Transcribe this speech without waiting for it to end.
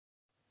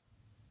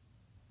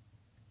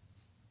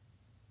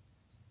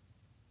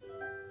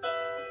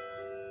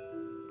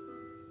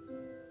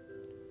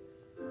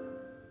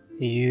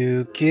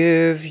You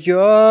give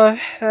your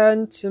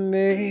hand to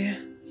me,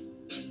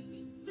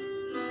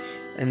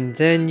 and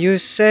then you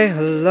say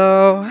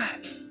hello,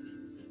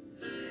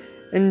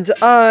 and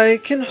I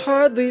can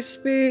hardly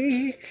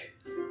speak.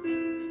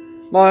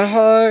 My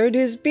heart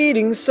is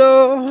beating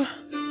so,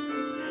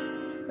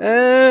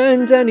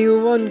 and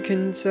anyone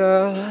can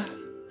tell.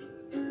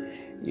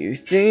 You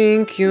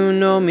think you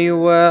know me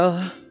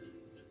well,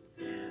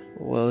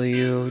 well,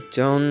 you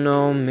don't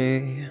know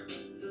me.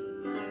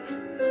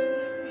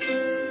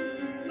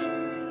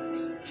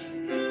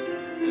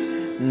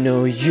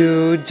 No,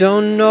 you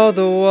don't know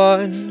the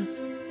one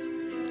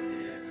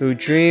who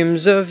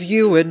dreams of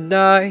you at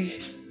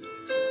night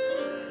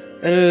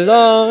and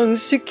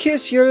longs to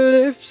kiss your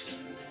lips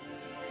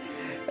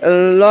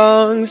and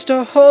longs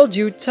to hold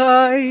you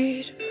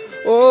tight.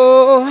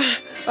 Oh,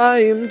 I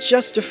am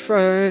just a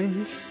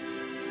friend,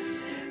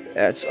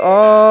 that's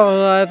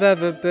all I've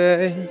ever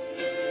been,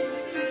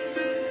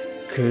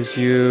 'cause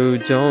you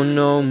don't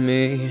know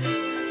me.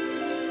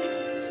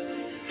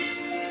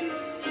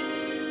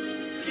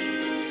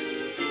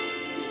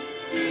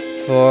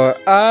 For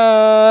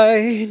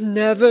I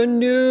never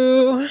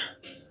knew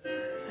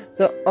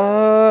the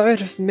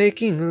art of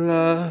making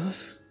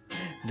love,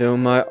 though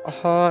my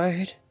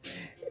heart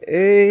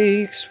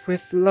aches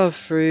with love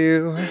for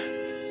you.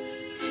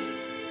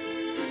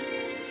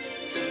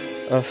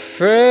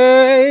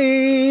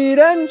 Afraid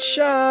and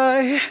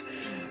shy,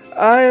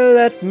 I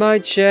let my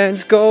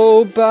chance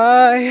go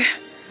by,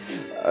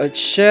 a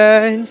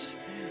chance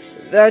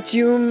that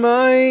you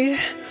might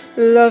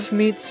love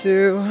me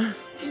too.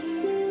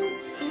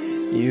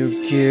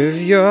 You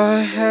give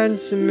your hand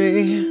to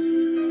me,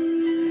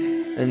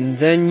 and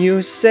then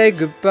you say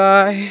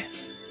goodbye.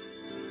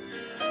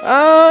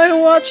 I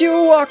watch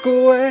you walk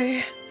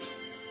away,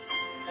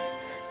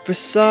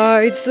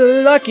 besides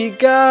the lucky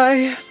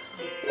guy.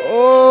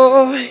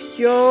 Oh,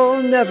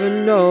 you'll never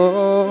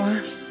know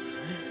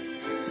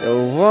the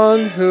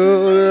one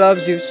who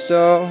loves you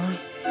so.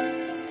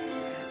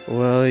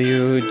 Well,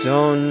 you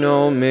don't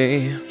know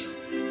me.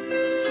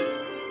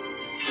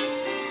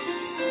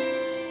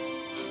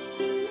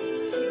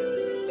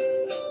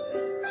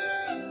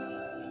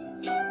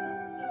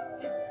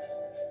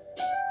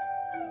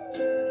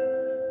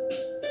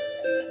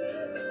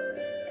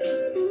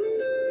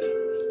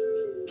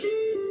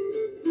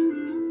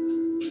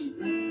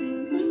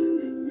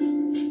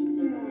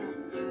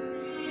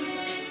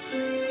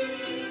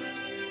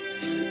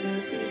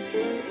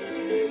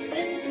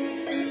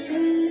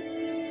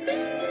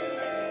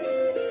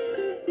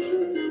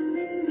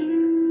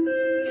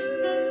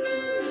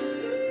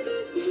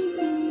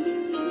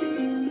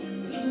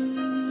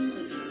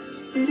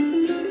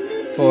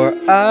 For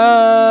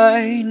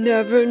I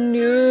never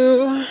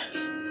knew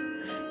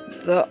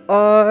the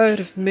art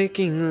of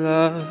making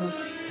love,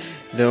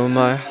 though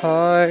my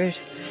heart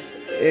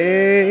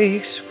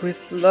aches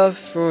with love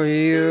for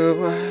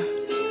you.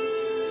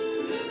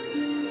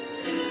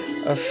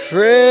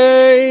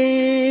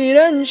 Afraid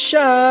and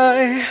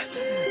shy,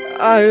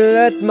 I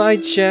let my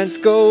chance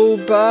go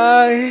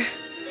by,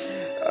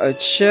 a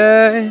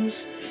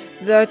chance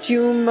that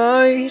you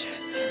might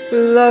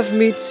love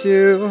me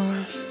too.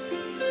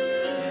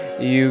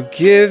 You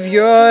give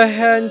your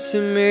hand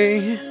to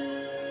me,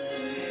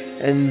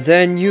 and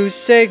then you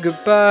say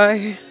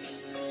goodbye.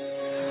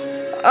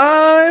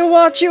 I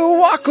watch you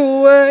walk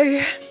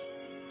away,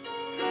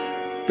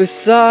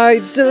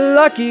 besides the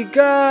lucky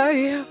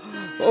guy.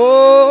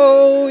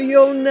 Oh,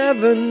 you'll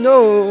never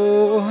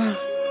know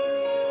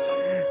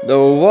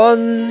the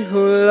one who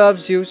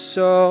loves you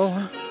so.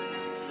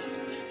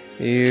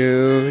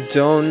 You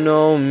don't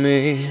know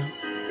me.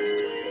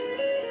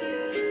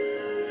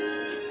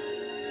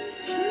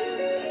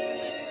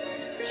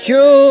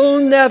 You'll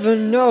never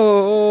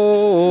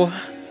know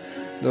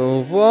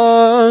the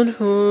one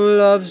who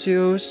loves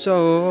you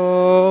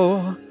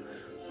so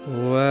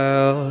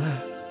well.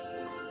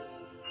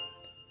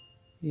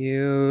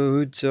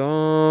 You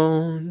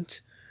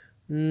don't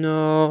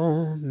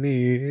know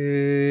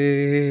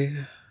me.